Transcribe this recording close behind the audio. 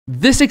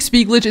This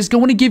XP glitch is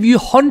going to give you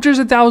hundreds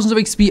of thousands of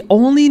XP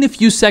only in a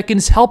few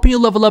seconds, helping you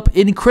level up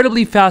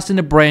incredibly fast in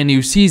a brand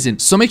new season.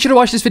 So make sure to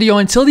watch this video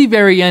until the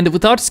very end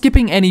without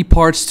skipping any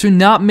parts to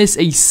not miss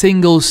a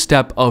single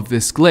step of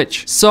this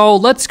glitch. So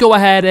let's go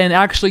ahead and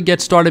actually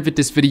get started with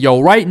this video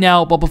right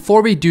now. But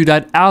before we do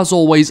that, as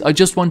always, I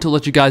just want to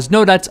let you guys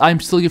know that I'm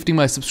still gifting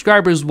my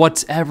subscribers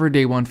whatever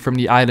they want from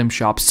the item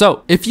shop.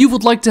 So if you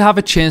would like to have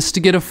a chance to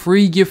get a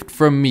free gift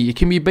from me, it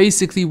can be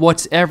basically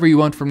whatever you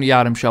want from the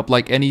item shop,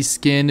 like any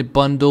skin,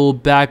 bundle,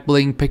 back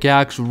bling,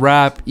 pickaxe,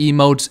 wrap,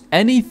 emotes,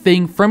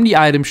 anything from the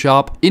item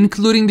shop,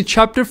 including the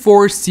chapter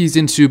 4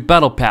 season 2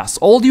 battle pass.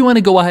 All you want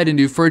to go ahead and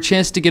do for a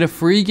chance to get a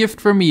free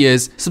gift from me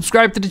is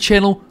subscribe to the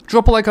channel,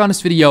 drop a like on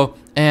this video,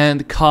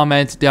 and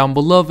comment down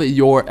below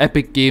your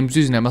Epic Games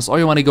username. That's all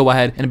you want to go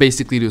ahead and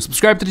basically do.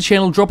 Subscribe to the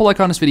channel, drop a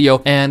like on this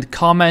video, and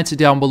comment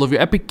down below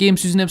your Epic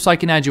Games username so I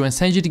can add you and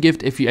send you the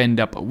gift if you end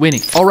up winning.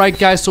 Alright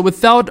guys, so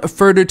without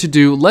further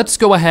ado, let's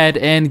go ahead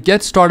and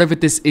get started with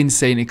this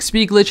insane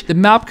XP glitch. The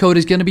map code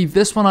is going to be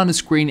this one on the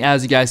screen,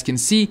 as you guys can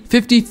see,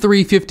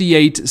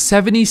 5358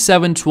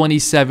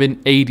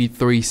 7727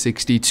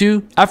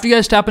 8362. After you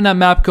guys tap in that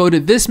map code,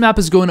 this map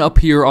is going to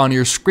appear on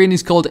your screen.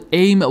 It's called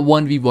AIM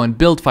 1v1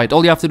 Build Fight.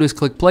 All you have to do is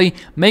click play,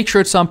 make sure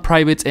it's on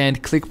private,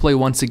 and click play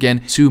once again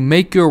to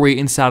make your way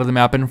inside of the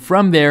map. And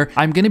from there,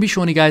 I'm going to be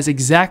showing you guys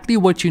exactly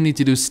what you need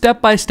to do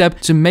step by step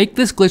to make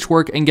this glitch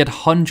work and get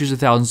hundreds of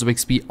thousands of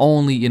XP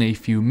only in a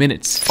few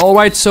minutes.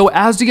 Alright, so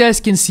as you guys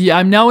can see,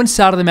 I'm now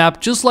inside of the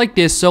map just like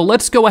this. So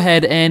let's go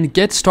ahead and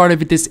get started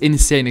with this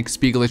insane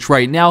XP glitch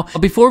right now.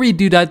 But before we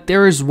do that,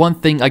 there is one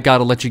thing I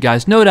gotta let you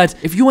guys know, that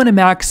if you want to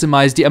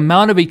maximize the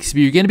amount of XP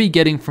you're going to be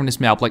getting from this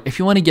map, like if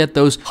you want to get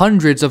those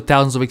hundreds of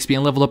thousands of XP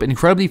and level up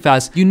incredibly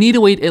fast, you need to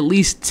wait at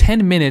least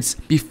 10 minutes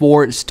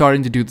before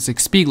starting to do this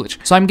XP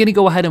glitch. So I'm gonna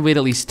go ahead and wait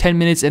at least 10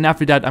 minutes, and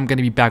after that I'm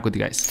gonna be back with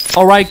you guys.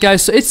 Alright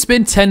guys, so it's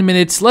been 10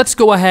 minutes. Let's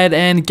go ahead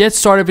and get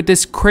started with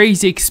this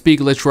crazy XP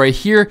glitch right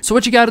here. So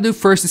what you gotta do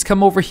first is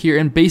come over here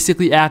and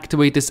basically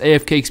activate this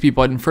AFK XP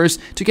button first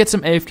to get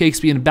some AFK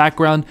XP in the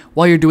background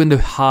while you're doing the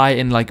high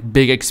and like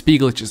big XP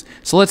glitches.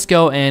 So let's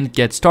go and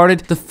get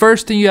started. The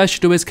first thing you guys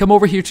should do is come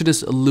over here to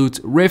this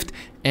loot rift,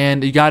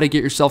 and you gotta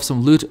get yourself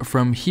some loot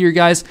from here,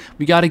 guys.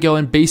 We gotta go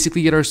and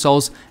basically get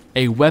ourselves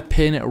a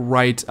weapon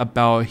right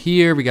about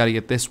here. We gotta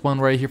get this one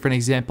right here for an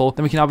example.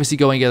 Then we can obviously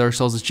go and get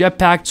ourselves a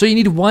jetpack. So you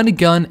need one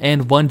gun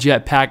and one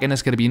jetpack, and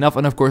that's gonna be enough.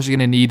 And of course, you're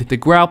gonna need the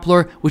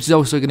grappler, which is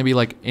also gonna be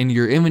like in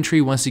your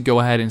inventory once you go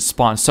ahead and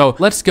spawn. So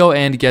let's go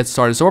and get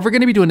started. So what we're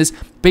gonna be doing is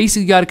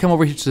basically gotta come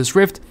over here to this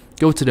rift,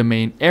 go to the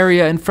main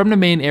area, and from the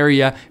main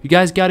area, you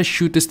guys got to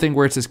shoot this thing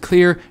where it says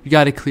clear. You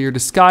got to clear the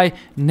sky.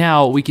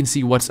 Now we can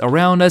see what's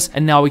around us,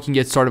 and now we can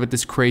get started with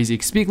this crazy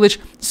XP glitch.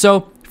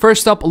 So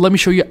first up, let me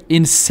show you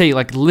insane,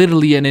 like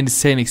literally an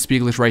insane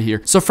XP glitch right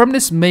here. So from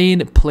this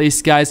main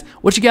place, guys,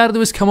 what you gotta do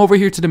is come over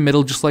here to the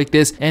middle just like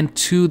this and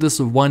to this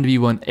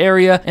 1v1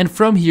 area. And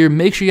from here,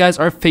 make sure you guys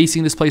are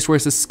facing this place where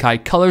it says sky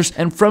colors.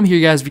 And from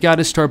here, guys, we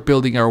gotta start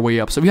building our way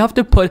up. So we have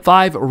to put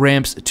 5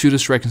 ramps to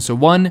this direction. So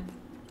 1,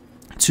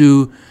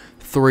 2,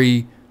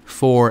 3,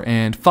 4,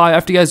 and 5.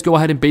 After you guys go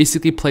ahead and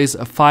basically place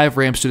 5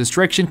 ramps to this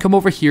direction, come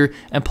over here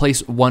and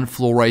place 1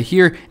 floor right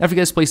here. After you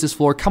guys place this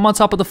floor, come on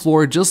top of the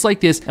floor just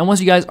like this. And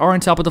once you guys are on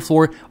top of the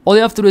floor, all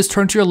you have to do is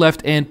turn to your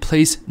left and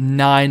place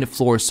 9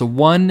 floors. So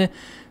 1,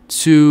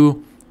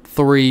 2,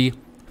 3,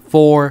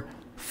 4,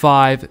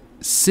 5,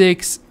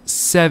 6,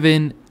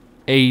 7,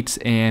 8,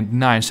 and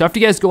 9. So after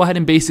you guys go ahead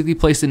and basically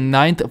place the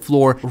 9th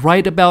floor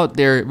right about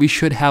there, we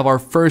should have our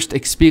first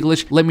XP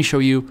glitch. Let me show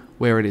you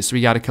where it is. So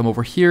we got to come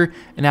over here,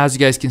 and as you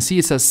guys can see,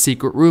 it says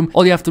secret room.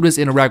 All you have to do is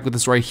interact with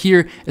this right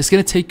here. It's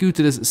going to take you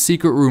to this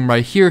secret room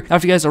right here.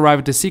 After you guys arrive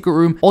at the secret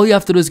room, all you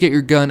have to do is get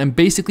your gun and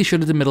basically shoot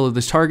at the middle of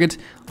this target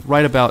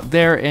right about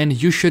there, and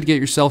you should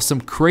get yourself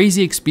some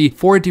crazy XP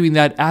for doing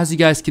that. As you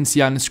guys can see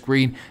on the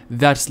screen,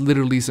 that's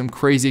literally some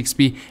crazy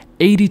XP.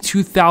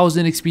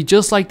 82,000 XP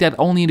just like that,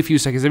 only in a few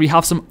seconds. And we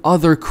have some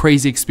other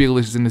crazy XP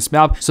glitches in this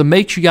map, so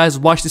make sure you guys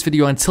watch this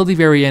video until the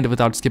very end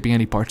without skipping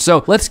any parts.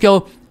 So let's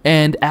go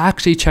and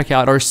actually check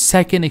out our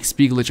second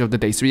XP glitch of the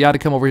day. So we got to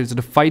come over here to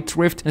the fight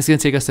rift, and it's going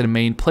to take us to the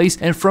main place.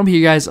 And from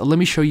here, guys, let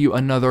me show you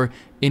another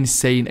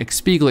insane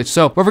XP glitch.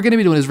 So what we're going to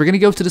be doing is we're going to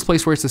go to this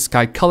place where it says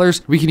sky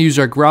colors. We can use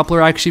our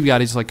grappler. Actually, we got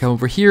to just like come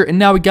over here, and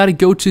now we got to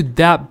go to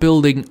that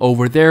building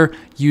over there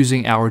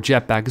using our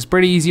jetpack. It's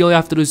pretty easy. All you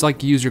have to do is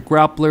like use your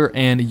grappler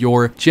and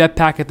your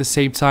jetpack at the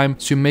same time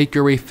to make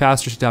your way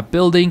faster to that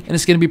building, and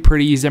it's going to be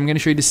pretty easy. I'm going to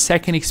show you the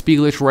second XP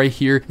glitch right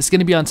here. It's going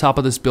to be on top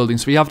of this building,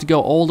 so we have to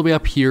go all the way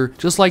up here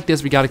just like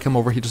this. We got to come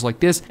over here just like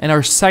this, and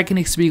our second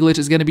XP glitch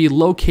is going to be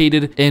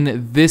located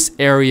in this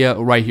area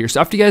right here.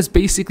 So after you guys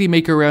basically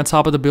make your way on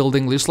top of the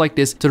building just like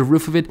this to the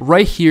roof of it,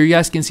 right here, you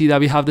guys can see that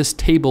we have this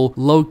table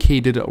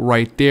located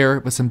right there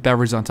with some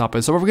beverages on top of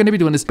it. So what we're going to be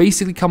doing is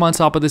basically come on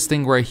top of this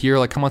thing right here,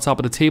 like come on top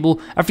of the table.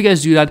 After you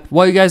guys do that,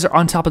 while you guys are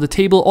on top of the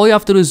table, all you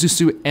have to do is just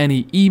do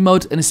any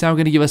emote, and it's now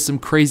going to give us some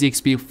crazy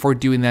XP for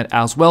doing that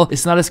as well.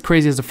 It's not as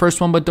crazy as the first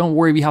one, but don't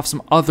worry, we have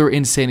some other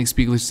insane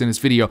XP glitches in this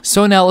video.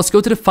 So now let's go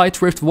to the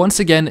fight rift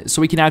once again. again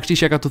so we can actually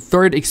check out the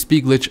third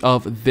XP glitch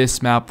of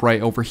this map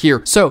right over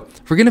here. So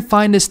we're gonna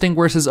find this thing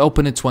where it says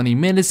open in 20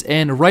 minutes,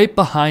 and right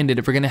behind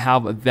it we're gonna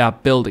have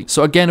that building.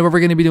 So again, what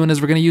we're gonna be doing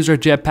is we're gonna use our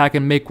jetpack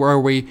and make our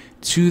way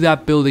to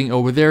that building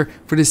over there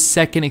for the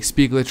second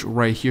XP glitch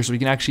right here. So we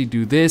can actually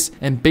do this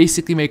and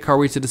basically make our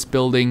way to this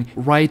building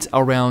right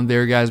around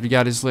there, guys. We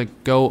gotta just like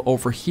go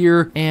over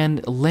here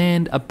and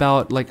land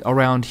about like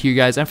around here,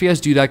 guys. After you guys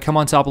do that, come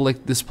on top of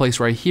like this place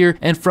right here,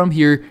 and from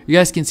here you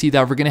guys can see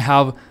that we're gonna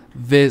have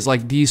this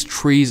like these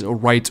trees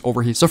right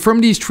over here. So from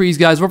these trees,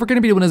 guys, what we're going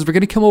to be doing is we're going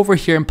to come over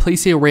here and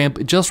place a ramp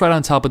just right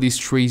on top of these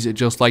trees,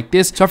 just like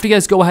this. So after you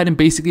guys go ahead and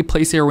basically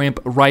place a ramp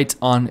right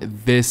on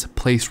this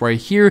place right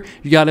here,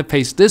 you got to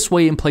face this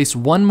way and place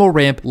one more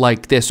ramp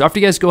like this. So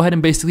after you guys go ahead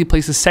and basically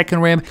place a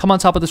second ramp, come on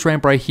top of this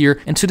ramp right here,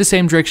 and to the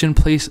same direction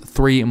place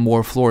 3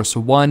 more floors.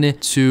 So 1,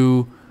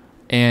 2,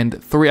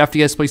 and 3. After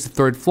you guys place the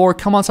third floor,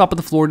 come on top of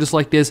the floor just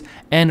like this,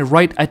 and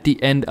right at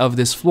the end of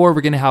this floor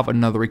we're gonna have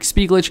another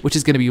XP glitch, which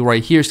is gonna be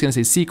right here. It's gonna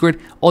say secret.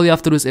 All you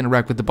have to do is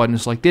interact with the button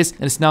just like this,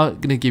 and it's now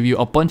gonna give you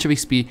a bunch of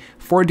XP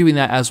for doing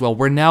that as well.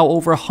 We're now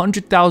over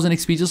 100,000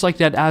 XP just like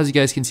that, as you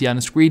guys can see on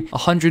the screen.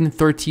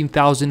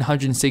 113,000,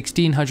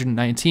 116,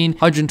 119,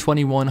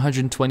 121,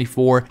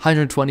 124,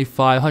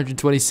 125,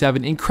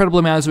 127. Incredible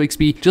amounts of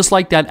XP just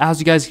like that, as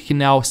you guys can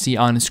now see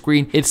on the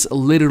screen. It's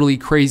literally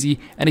crazy,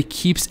 and it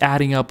keeps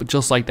adding up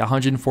just like the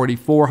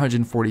 144,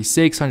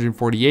 146,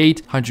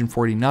 148,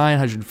 149,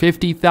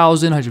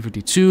 150,000,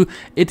 152.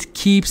 It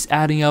keeps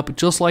adding up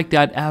just like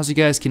that, as you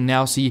guys can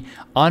now see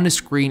on the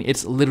screen.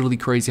 It's literally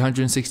crazy.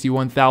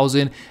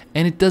 161,000,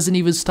 and it doesn't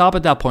even stop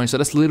at that point. So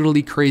that's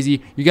literally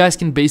crazy. You guys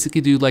can basically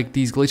do like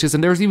these glitches,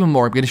 and there's even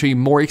more. I'm going to show you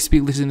more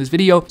XP glitches in this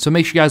video, so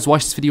make sure you guys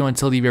watch this video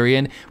until the very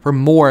end for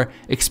more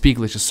XP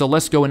glitches. So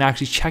let's go and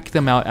actually check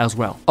them out as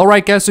well.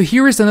 Alright guys, so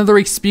here is another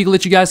XP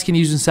glitch you guys can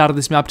use inside of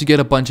this map to get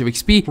a bunch of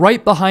XP.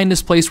 Right behind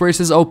this place where it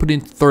says open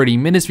in 30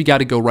 minutes, we got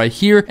to go right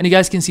here, and you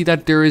guys can see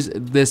that there is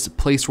this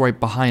place right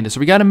behind us. So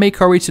we got to make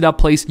our way to that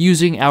place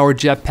using our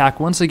jetpack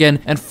once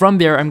again, and from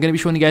there I'm going to be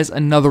showing you guys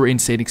another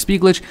insane XP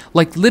glitch.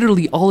 Like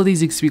literally all of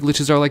these XP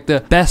glitches are like the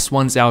best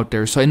ones out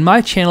there. So in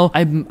my channel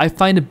I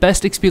find the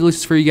best XP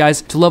glitches for you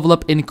guys to level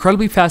up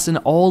incredibly fast in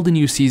all the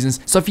new seasons.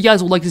 So if you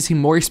guys would like to see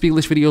more XP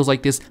glitch videos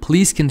like this,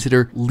 please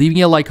consider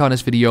leaving a like on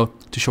this video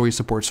to show your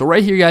support. So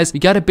right here, guys, we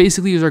got to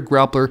basically use our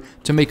grappler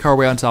to make our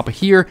way on top of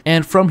here,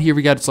 and from here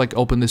we got to like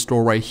open this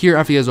door right here.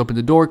 After you guys open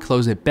the door,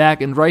 close it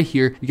back, and right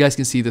here you guys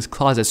can see this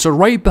closet. So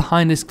right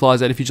behind this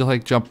closet, if you just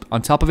like jump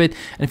on top of it,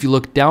 and if you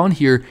look down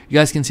here, you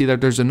guys can see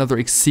that there's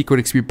another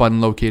secret XP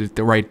button located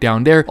right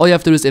down there. All you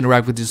have to do is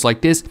interact with it just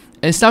like this,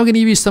 and it's now going to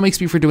give you some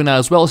XP for doing that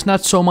as well. It's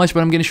not so much, but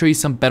I'm going to show you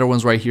some better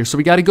ones right here. So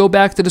we got to go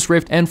back to this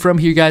rift, and from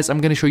here, guys, I'm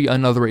going to show you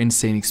another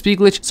insane XP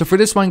glitch. So for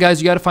this one,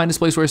 guys, you got to find this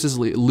place where it says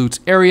loot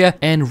area,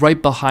 and right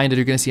behind it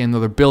you're going to see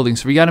another building.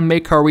 So we got to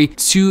make our way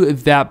to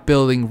that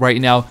building right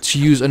now to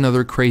use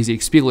another crazy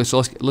XP glitch.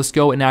 So let's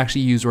go and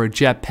actually use our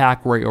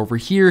jetpack right over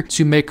here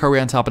to make our way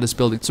on top of this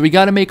building. So we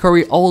got to make our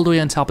way all the way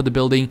on top of the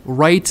building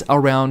right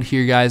around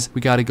here, guys.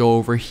 We got to go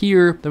over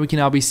here, then we can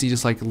obviously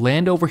just like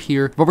land over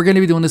here. What we're going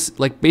to be doing is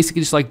like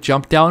basically just like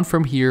jump down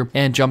from here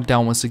and jump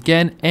down once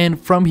again, and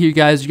from here,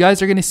 guys, you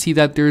guys are going to see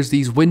that there's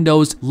these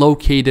windows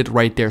located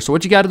right there. So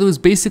what you got to do is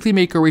basically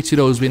make our way to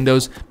those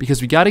windows,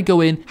 because we got to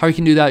go in. How you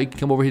can do that, you can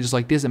come over here just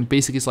like this and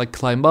basically just like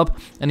climb up,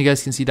 and you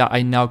guys can see that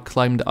I now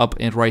climbed up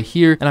and right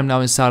here, and I'm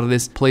now inside of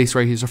this place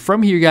right here. So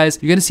from here, guys,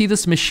 you're going to see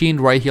this machine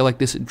right here, like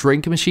this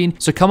drink machine.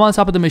 So come on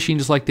top of the machine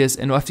just like this,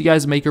 and after you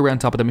guys make your way on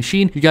top of the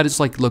machine, you got to just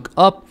like look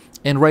up,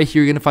 and right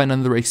here you're going to find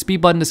another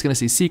XP button that's going to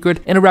say secret.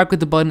 Interact with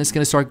the button. It's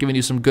going to start giving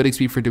you some good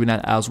XP for doing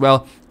that as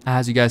well,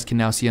 as you guys can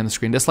now see on the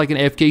screen. That's like an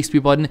AFK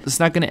XP button. It's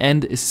not going to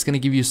end. It's just going to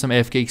give you some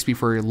AFK XP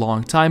for a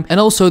long time.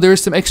 And also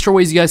there's some extra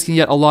ways you guys can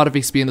get a lot of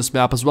XP in this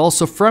map as well.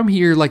 So from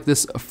here, like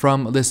this,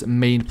 from this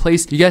main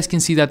place, you guys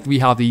can see that we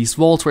have these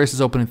vaults where it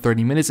says open in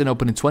 30 minutes and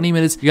open in 20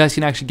 minutes. You guys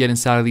can actually get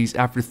inside of these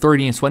after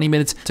 30 and 20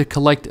 minutes to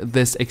collect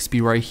this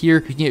XP right here.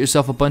 You can get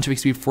yourself a bunch of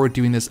XP for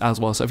doing this as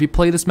well. So if you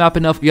play this map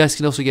enough, you guys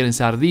can also get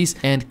inside of these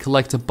and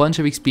collect a bunch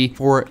of XP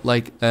for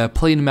like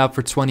playing the map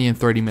for 20 and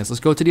 30 minutes. Let's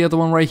go to the other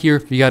one right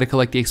here. You got to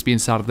collect the XP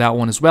inside of that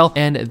one as well.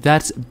 And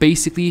that's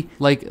basically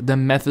like the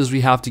methods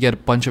we have to get a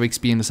bunch of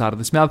XP inside of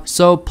this map.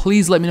 So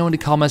please let me know in the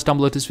comments down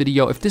below this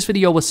video if this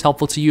video was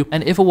helpful to you,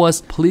 and if it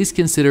was, please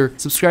consider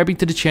subscribing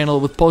to the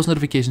channel with post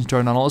notifications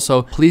turned on.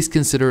 Also, please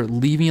consider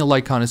leaving a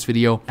like on this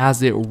video,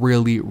 as it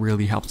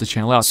really helps the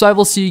channel out. So I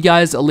will see you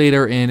guys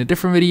later in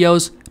different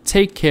videos.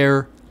 Take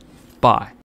care. Bye.